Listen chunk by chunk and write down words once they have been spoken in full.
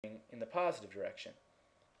in the positive direction.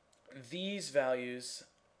 These values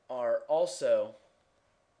are also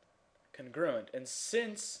congruent, and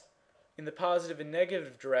since in the positive and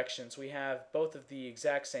negative directions we have both of the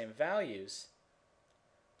exact same values,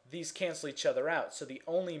 these cancel each other out. So the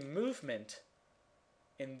only movement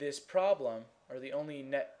in this problem, or the only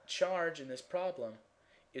net charge in this problem,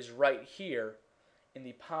 is right here in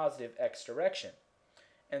the positive x direction.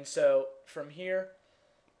 And so from here,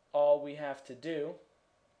 all we have to do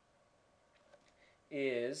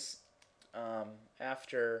is,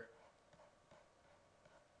 after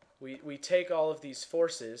we take all of these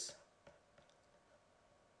forces,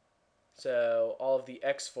 so all of the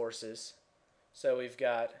x forces, so we've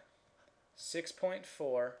got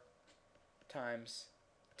 6.4 times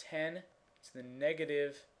 10 to the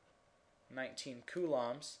negative 19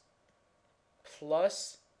 coulombs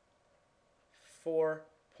plus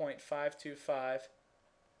 4.525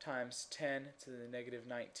 times 10 to the negative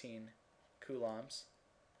 19 coulombs,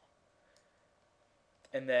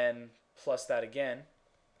 and then plus that again,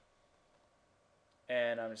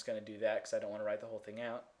 and I'm just going to do that because I don't want to write the whole thing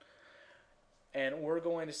out, and we're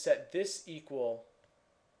going to set this equal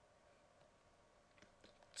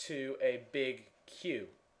to a big Q,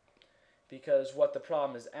 because what the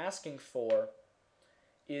problem is asking for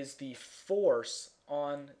is the force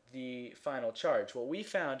on the final charge. What we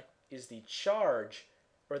found is the charge,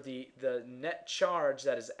 or the net charge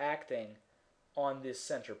that is acting on this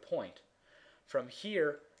center point. From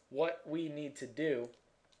here, what we need to do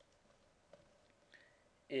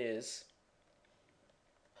is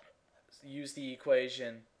use the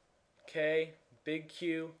equation K, big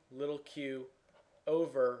Q, little q,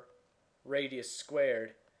 over radius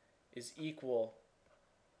squared is equal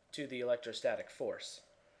to the electrostatic force.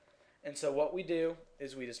 And so what we do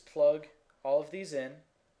is we just plug all of these in,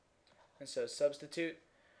 and so substitute.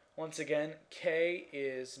 Once again, K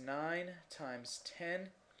is 9 times 10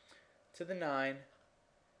 to the 9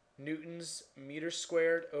 newtons meters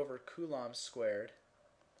squared over coulombs squared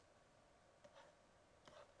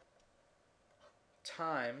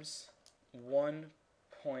times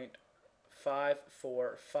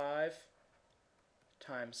 1.545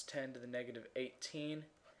 times 10 to the negative 18,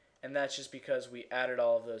 and that's just because we added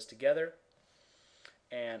all of those together.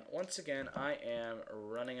 And once again, I am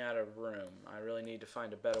running out of room. I really need to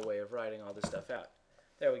find a better way of writing all this stuff out.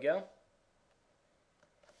 There we go.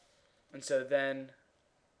 And so then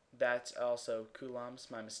that's also coulombs,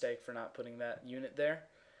 my mistake for not putting that unit there.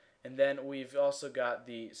 And then we've also got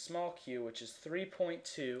the small q, which is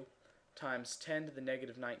 3.2 times 10 to the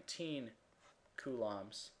negative 19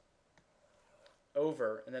 coulombs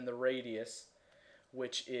over, and then the radius,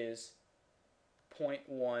 which is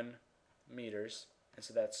 0.1 meters, and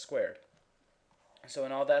so that's squared. So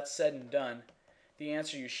when all that's said and done, the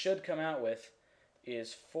answer you should come out with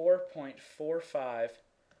is 4.45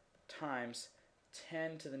 times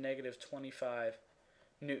 10 to the negative 25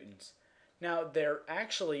 newtons. Now, there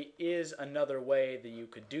actually is another way that you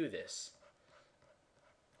could do this.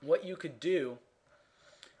 What you could do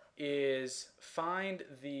is find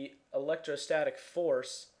the electrostatic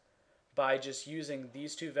force by just using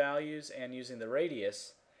these two values and using the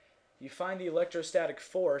radius. You find the electrostatic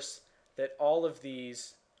force that all of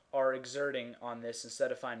these are exerting on this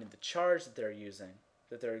instead of finding the charge that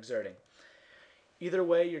they're exerting. Either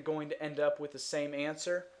way, you're going to end up with the same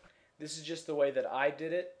answer. This is just the way that I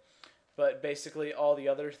did it, but basically all the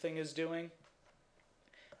other thing is doing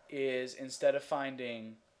is, instead of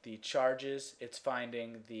finding the charges, it's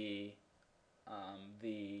finding the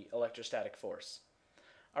electrostatic force.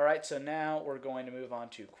 Alright, so now we're going to move on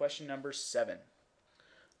to question number 7.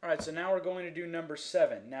 Alright, so now we're going to do number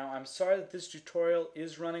 7. Now, I'm sorry that this tutorial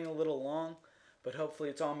is running a little long, but hopefully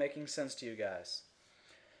it's all making sense to you guys.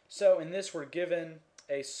 So in this, we're given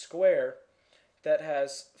a square that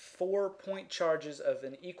has 4 point charges of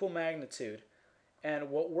an equal magnitude, and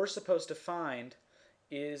what we're supposed to find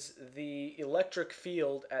is the electric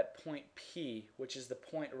field at point P, which is the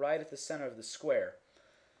point right at the center of the square.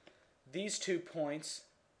 These 2 points,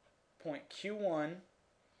 point Q1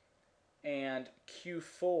 and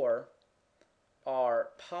Q4, are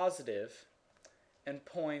positive, and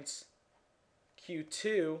points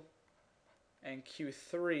Q2 and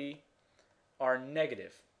Q3 are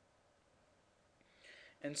negative.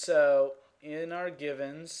 And so in our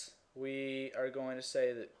givens, we are going to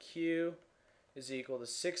say that Q is equal to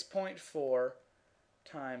 6.4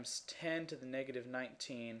 times 10 to the negative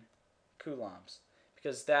 19 coulombs,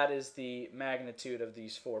 because that is the magnitude of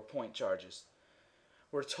these 4 point charges.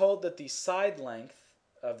 We're told that the side length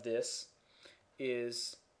of this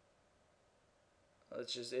is,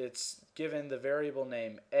 it's given the variable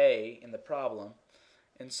name A in the problem,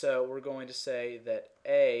 And so we're going to say that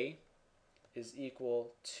A is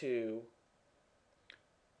equal to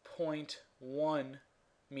 0.1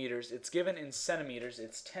 meters. It's given in centimeters.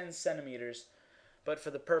 It's 10 centimeters. But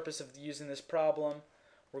for the purpose of using this problem,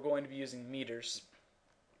 we're going to be using meters.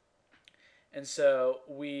 And so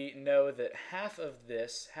we know that half of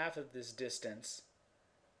this distance,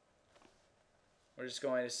 we're just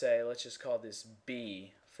going to say, let's just call this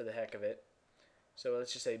B for the heck of it. So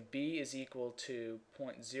let's just say B is equal to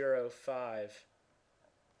 0.05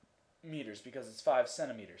 meters because it's 5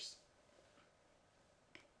 centimeters.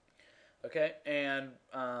 Okay, and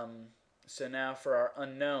so now for our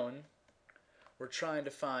unknown, we're trying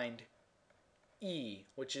to find E,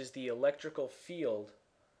 which is the electrical field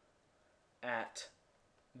at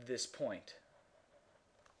this point.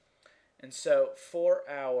 And so for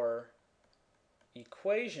our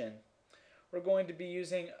equation, we're going to be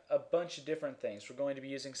using a bunch of different things. We're going to be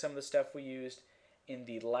using some of the stuff we used in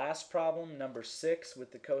the last problem, number 6,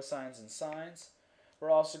 with the cosines and sines. We're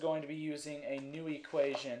also going to be using a new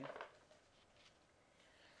equation.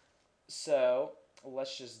 So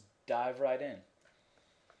let's just dive right in.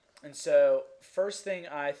 And so first thing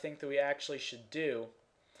I think that we actually should do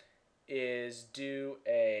is do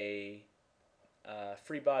a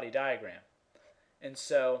free body diagram. And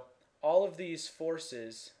so all of these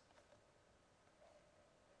forces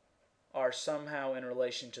are somehow in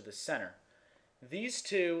relation to the center. These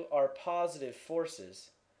two are positive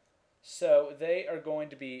forces, so they are going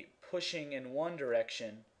to be pushing in one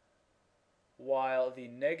direction while the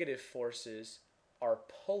negative forces are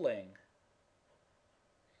pulling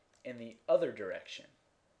in the other direction.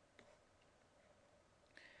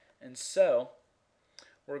 And so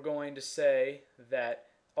we're going to say that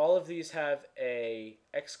all of these have a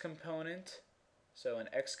x component, so an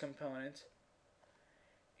x component,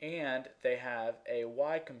 and they have a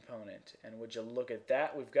y component. And would you look at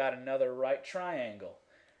that, we've got another right triangle.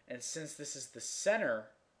 And since this is the center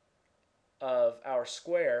of our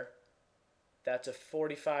square, that's a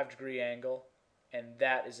 45-degree angle, and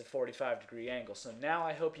that is a 45-degree angle. So now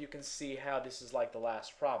I hope you can see how this is like the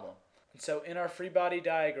last problem. And so in our free body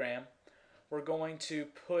diagram, we're going to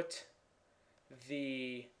put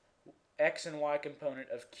the x and y component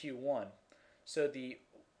of Q1. So the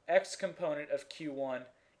x component of Q1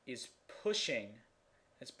 is pushing,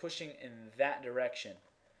 it's pushing in that direction.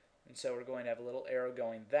 And so we're going to have a little arrow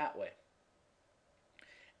going that way.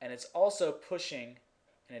 And it's also pushing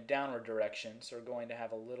in a downward direction, so we're going to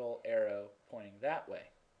have a little arrow pointing that way.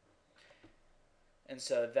 And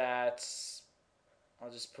so that's, I'll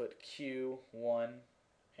just put Q1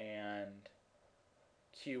 and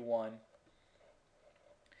Q1.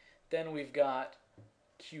 Then we've got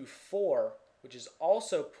Q4, which is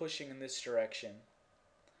also pushing in this direction,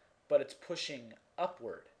 but it's pushing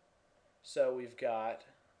upward. So we've got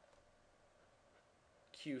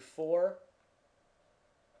Q4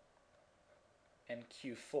 and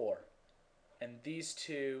Q4. And these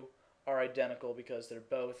two are identical because they're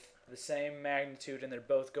both the same magnitude and they're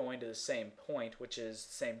both going to the same point, which is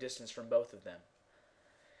the same distance from both of them.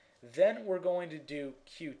 Then we're going to do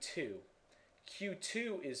Q2.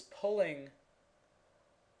 Q2 is pulling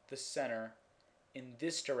the center in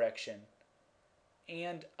this direction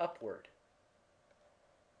and upward.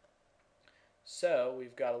 So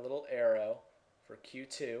we've got a little arrow for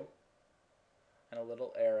Q2 and a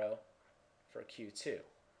little arrow for Q2.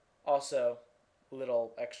 Also, a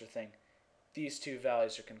little extra thing, these two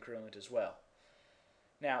values are congruent as well.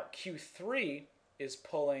 Now Q3 is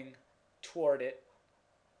pulling toward it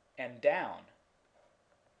and down.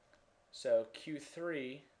 So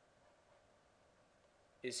Q3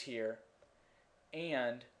 is here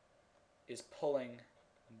and is pulling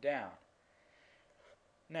down.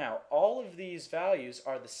 Now all of these values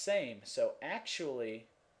are the same, so actually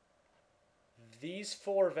these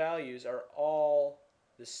four values are all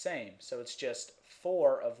the same, so it's just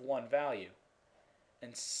 4 of one value.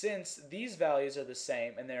 And since these values are the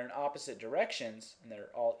same and they're in opposite directions and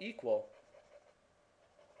they're all equal,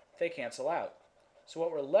 they cancel out. So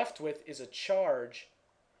what we're left with is a charge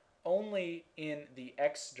only in the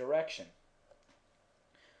x direction.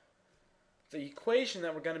 The equation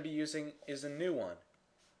that we're going to be using is a new one.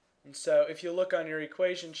 And so if you look on your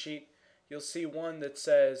equation sheet, you'll see one that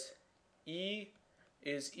says E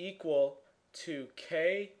is equal to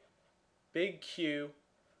K big Q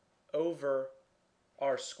over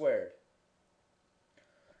R squared.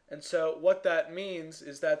 And so what that means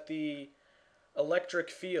is that the electric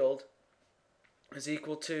field is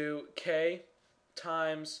equal to K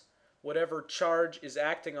times whatever charge is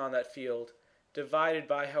acting on that field divided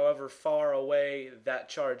by however far away that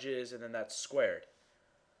charge is, and then that's squared.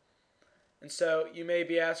 And so you may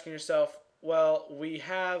be asking yourself, well, we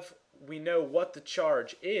know what the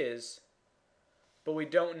charge is, but we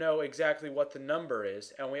don't know exactly what the number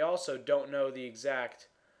is, and we also don't know the exact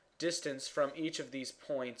distance from each of these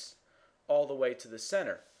points all the way to the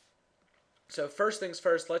center. So first things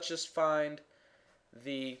first, let's just find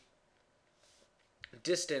the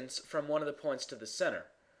distance from one of the points to the center.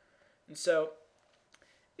 And so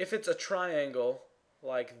if it's a triangle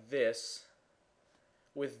like this,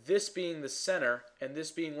 with this being the center and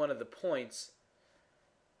this being one of the points,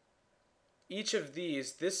 each of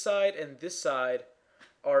these, this side and this side,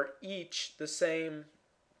 are each the same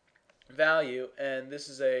value, and this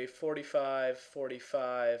is a 45,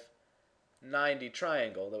 45, 90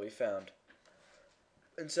 triangle that we found.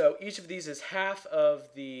 And so each of these is half of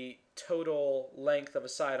the total length of a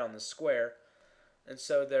side on the square, and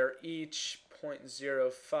so they're each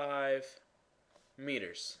 0.05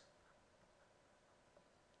 meters.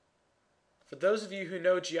 For those of you who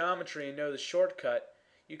know geometry and know the shortcut,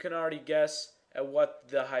 you can already guess at what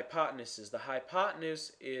the hypotenuse is. The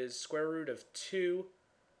hypotenuse is square root of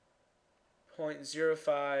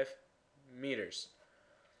 2.05 meters.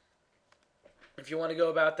 If you want to go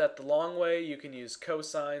about that the long way, you can use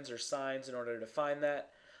cosines or sines in order to find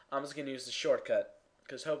that. I'm just going to use the shortcut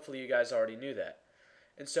because hopefully you guys already knew that.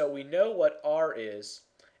 And so we know what R is,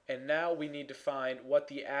 and now we need to find what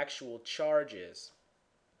the actual charge is.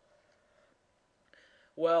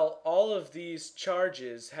 Well, all of these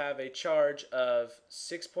charges have a charge of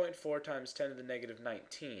 6.4 times 10 to the negative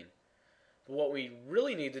 19. But what we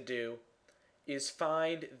really need to do is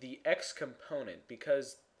find the x component,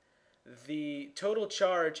 because the total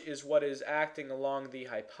charge is what is acting along the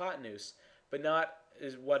hypotenuse, but not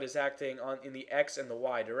is what is acting in the x and the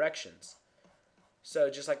y directions. So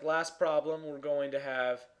just like last problem, we're going to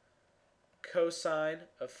have cosine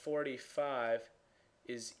of 45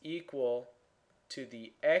 is equal to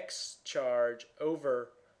the x charge over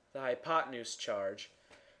the hypotenuse charge.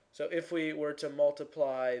 So if we were to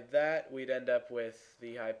multiply that, we'd end up with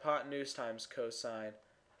the hypotenuse times cosine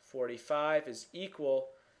 45 is equal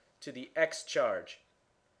to the x charge.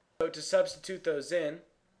 So to substitute those in,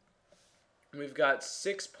 we've got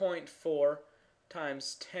 6.4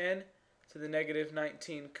 times 10 to the negative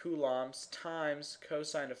 19 coulombs times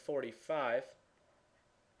cosine of 45.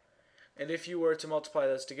 And if you were to multiply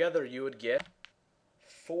those together, you would get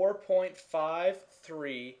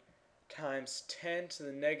 4.53 times 10 to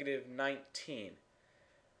the negative 19.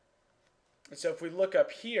 And so if we look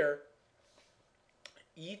up here,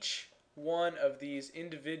 each one of these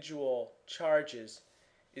individual charges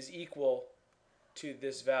is equal to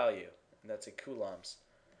this value, and that's a coulombs.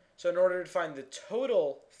 So in order to find the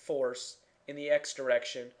total force in the x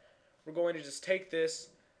direction, we're going to just take this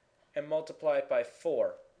and multiply it by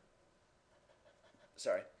 4.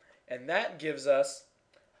 And that gives us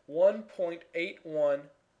 1.81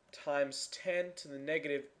 times 10 to the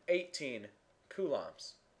negative 18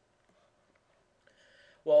 coulombs.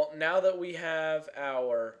 Well, now that we have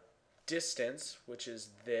our distance, which is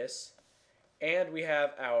this, and we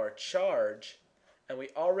have our charge, and we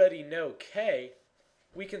already know K,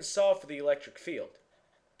 we can solve for the electric field.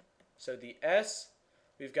 So the S,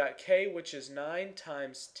 we've got K, which is 9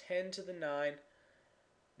 times 10 to the 9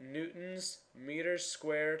 newtons meters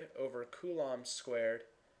squared over coulombs squared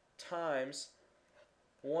times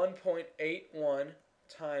 1.81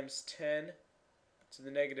 times 10 to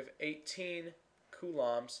the negative 18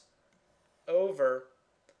 coulombs over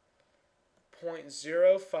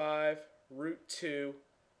 0.05 root 2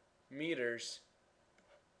 meters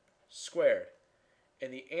squared.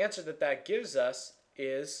 And the answer that gives us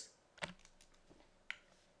is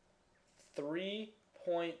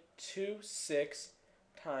 3.26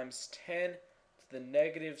 times 10 to the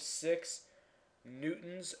negative 6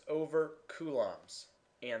 newtons over coulombs.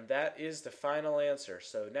 And that is the final answer.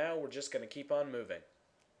 So now we're just going to keep on moving.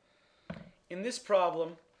 In this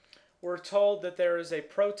problem, we're told that there is a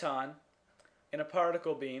proton in a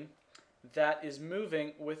particle beam that is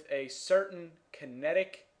moving with a certain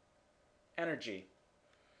kinetic energy,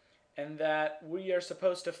 and that we are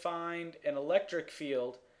supposed to find an electric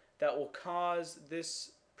field that will cause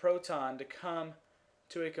this proton to come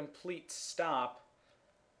to a complete stop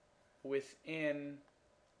within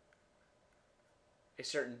a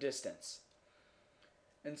certain distance.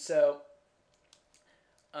 And so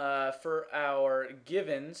for our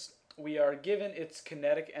givens, we are given its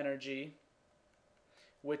kinetic energy,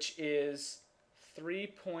 which is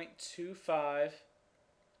 3.25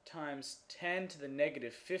 times 10 to the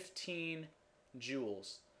negative 15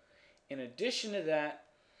 joules. In addition to that,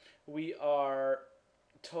 we are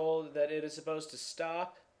told that it is supposed to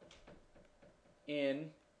stop in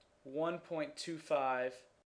 1.25